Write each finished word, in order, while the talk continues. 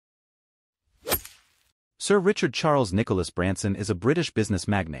Sir Richard Charles Nicholas Branson is a British business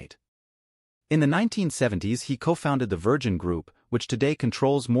magnate. In the 1970s he co-founded the Virgin Group, which today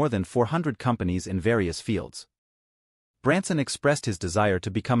controls more than 400 companies in various fields. Branson expressed his desire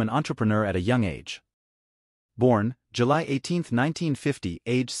to become an entrepreneur at a young age. Born, July 18, 1950,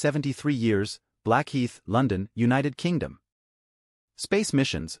 age 73 years, Blackheath, London, United Kingdom. Space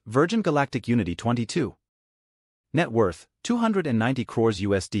missions, Virgin Galactic Unity 22. Net worth, 290 crores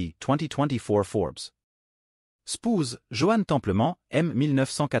USD, 2024 Forbes. Spouse, Joanne Templement, M.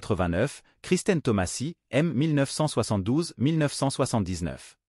 1989, Christine Thomasy, M.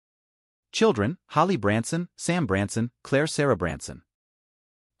 1972-1979. Children, Holly Branson, Sam Branson, Claire Sarah Branson.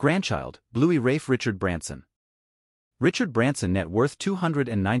 Grandchild, Bluey Rafe Richard Branson. Richard Branson net worth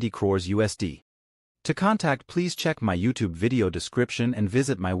 290 crores USD. To contact, please check my YouTube video description and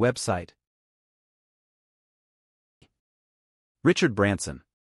visit my website. Richard Branson.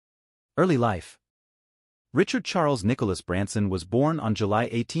 Early life. Richard Charles Nicholas Branson was born on July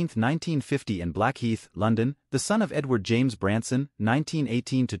 18, 1950 in Blackheath, London, the son of Edward James Branson,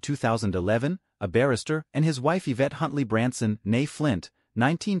 1918–2011, a barrister, and his wife Yvette Huntley Branson, née Flint,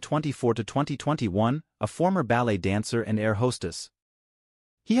 1924–2021, a former ballet dancer and air hostess.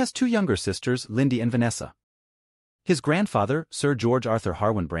 He has two younger sisters, Lindy and Vanessa. His grandfather, Sir George Arthur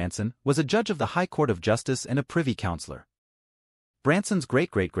Harwin Branson, was a judge of the High Court of Justice and a Privy Councillor. Branson's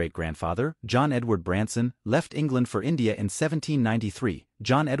great-great-great-grandfather, John Edward Branson, left England for India in 1793.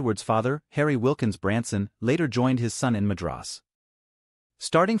 John Edward's father, Harry Wilkins Branson, later joined his son in Madras.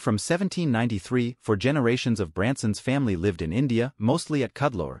 Starting from 1793, for generations of Branson's family lived in India, mostly at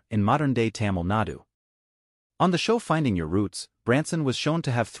Cuddalore, in modern-day Tamil Nadu. On the show Finding Your Roots, Branson was shown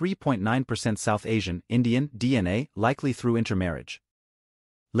to have 3.9% South Asian, Indian, DNA, likely through intermarriage.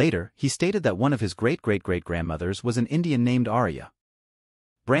 Later, he stated that one of his great-great-great-grandmothers was an Indian named Arya.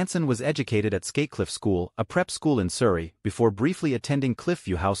 Branson was educated at Skatecliff School, a prep school in Surrey, before briefly attending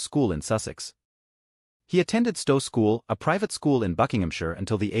Cliffview House School in Sussex. He attended Stowe School, a private school in Buckinghamshire,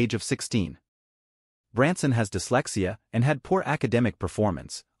 until the age of 16. Branson has dyslexia and had poor academic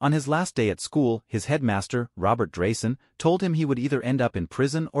performance. On his last day at school, his headmaster, Robert Drayson, told him he would either end up in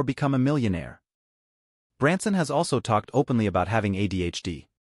prison or become a millionaire. Branson has also talked openly about having ADHD.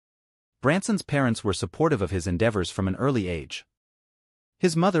 Branson's parents were supportive of his endeavors from an early age.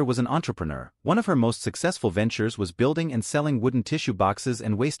 His mother was an entrepreneur. One of her most successful ventures was building and selling wooden tissue boxes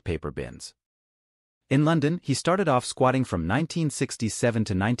and waste paper bins. In London, he started off squatting from 1967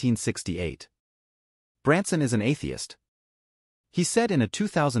 to 1968. Branson is an atheist. He said in a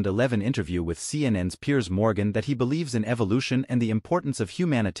 2011 interview with CNN's Piers Morgan that he believes in evolution and the importance of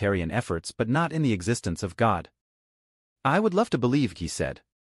humanitarian efforts but not in the existence of God. "I would love to believe," he said.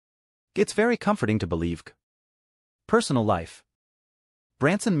 "It's very comforting to believe." Personal life.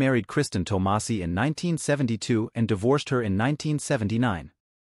 Branson married Kristen Thomasy in 1972 and divorced her in 1979.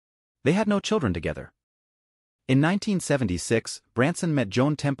 They had no children together. In 1976, Branson met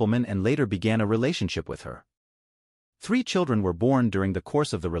Joan Templeman and later began a relationship with her. 3 children were born during the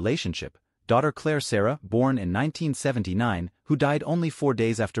course of the relationship: daughter Claire Sarah, born in 1979, who died only 4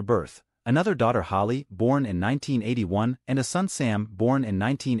 days after birth, another daughter Holly, born in 1981, and a son Sam, born in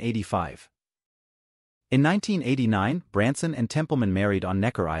 1985. In 1989, Branson and Templeman married on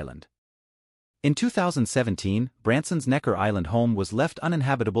Necker Island. In 2017, Branson's Necker Island home was left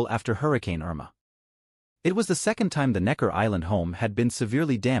uninhabitable after Hurricane Irma. It was the second time the Necker Island home had been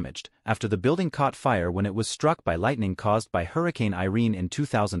severely damaged, after the building caught fire when it was struck by lightning caused by Hurricane Irene in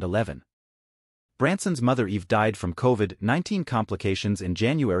 2011. Branson's mother Eve died from COVID-19 complications in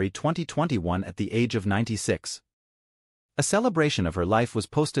January 2021 at the age of 96. A celebration of her life was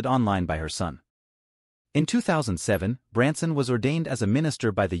posted online by her son. In 2007, Branson was ordained as a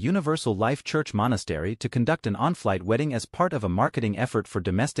minister by the Universal Life Church Monastery to conduct an on-flight wedding as part of a marketing effort for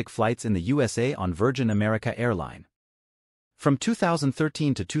domestic flights in the USA on Virgin America Airline. From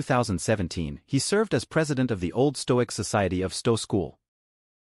 2013 to 2017, he served as president of the Old Stoic Society of Stowe School.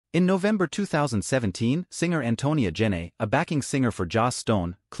 In November 2017, singer Antonia Jene, a backing singer for Joss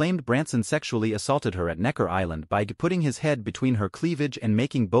Stone, claimed Branson sexually assaulted her at Necker Island by putting his head between her cleavage and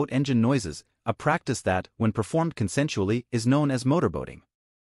making boat engine noises, a practice that, when performed consensually, is known as motorboating.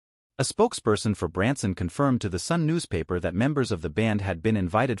 A spokesperson for Branson confirmed to the Sun newspaper that members of the band had been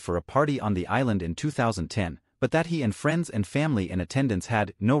invited for a party on the island in 2010, but that he and friends and family in attendance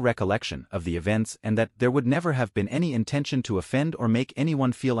had no recollection of the events and that there would never have been any intention to offend or make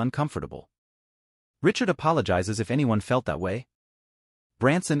anyone feel uncomfortable. Richard apologizes if anyone felt that way.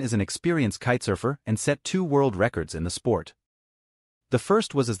 Branson is an experienced kitesurfer and set 2 world records in the sport. The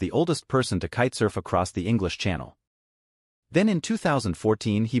first was as the oldest person to kitesurf across the English Channel. Then in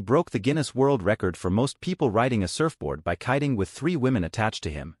 2014 he broke the Guinness World Record for most people riding a surfboard by kiting with 3 women attached to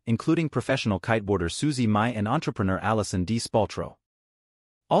him, including professional kiteboarder Susie Mai and entrepreneur Alison D. Spaltro.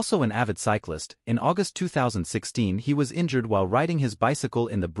 Also an avid cyclist, in August 2016 he was injured while riding his bicycle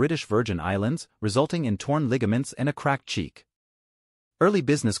in the British Virgin Islands, resulting in torn ligaments and a cracked cheek. Early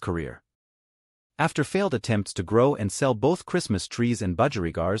business career. After failed attempts to grow and sell both Christmas trees and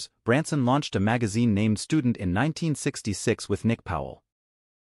budgerigars, Branson launched a magazine named Student in 1966 with Nick Powell.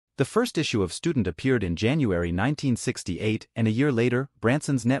 The first issue of Student appeared in January 1968, and a year later,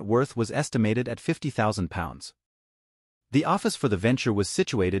 Branson's net worth was estimated at £50,000. The office for the venture was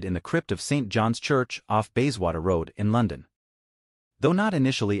situated in the crypt of St. John's Church, off Bayswater Road, in London. Though not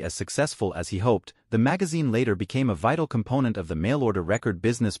initially as successful as he hoped, the magazine later became a vital component of the mail-order record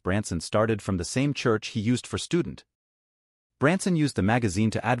business Branson started from the same church he used for Student. Branson used the magazine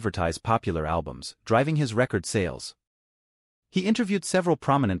to advertise popular albums, driving his record sales. He interviewed several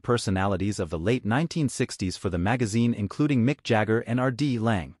prominent personalities of the late 1960s for the magazine, including Mick Jagger and R.D.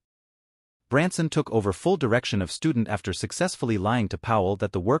 Laing. Branson took over full direction of Student after successfully lying to Powell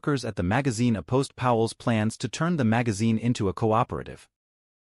that the workers at the magazine opposed Powell's plans to turn the magazine into a cooperative.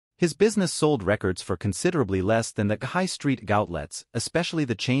 His business sold records for considerably less than the high street outlets, especially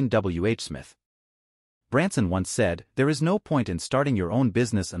the chain W.H. Smith. Branson once said, "There is no point in starting your own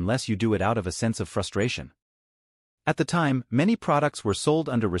business unless you do it out of a sense of frustration." At the time, many products were sold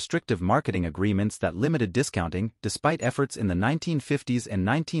under restrictive marketing agreements that limited discounting, despite efforts in the 1950s and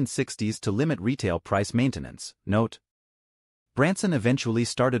 1960s to limit retail price maintenance. Note: Branson eventually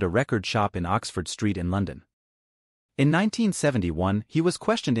started a record shop in Oxford Street in London. In 1971, he was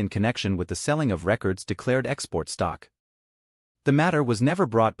questioned in connection with the selling of records declared export stock. The matter was never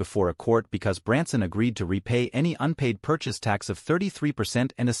brought before a court because Branson agreed to repay any unpaid purchase tax of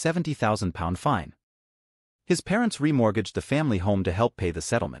 33% and a £70,000 fine. His parents remortgaged the family home to help pay the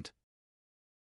settlement.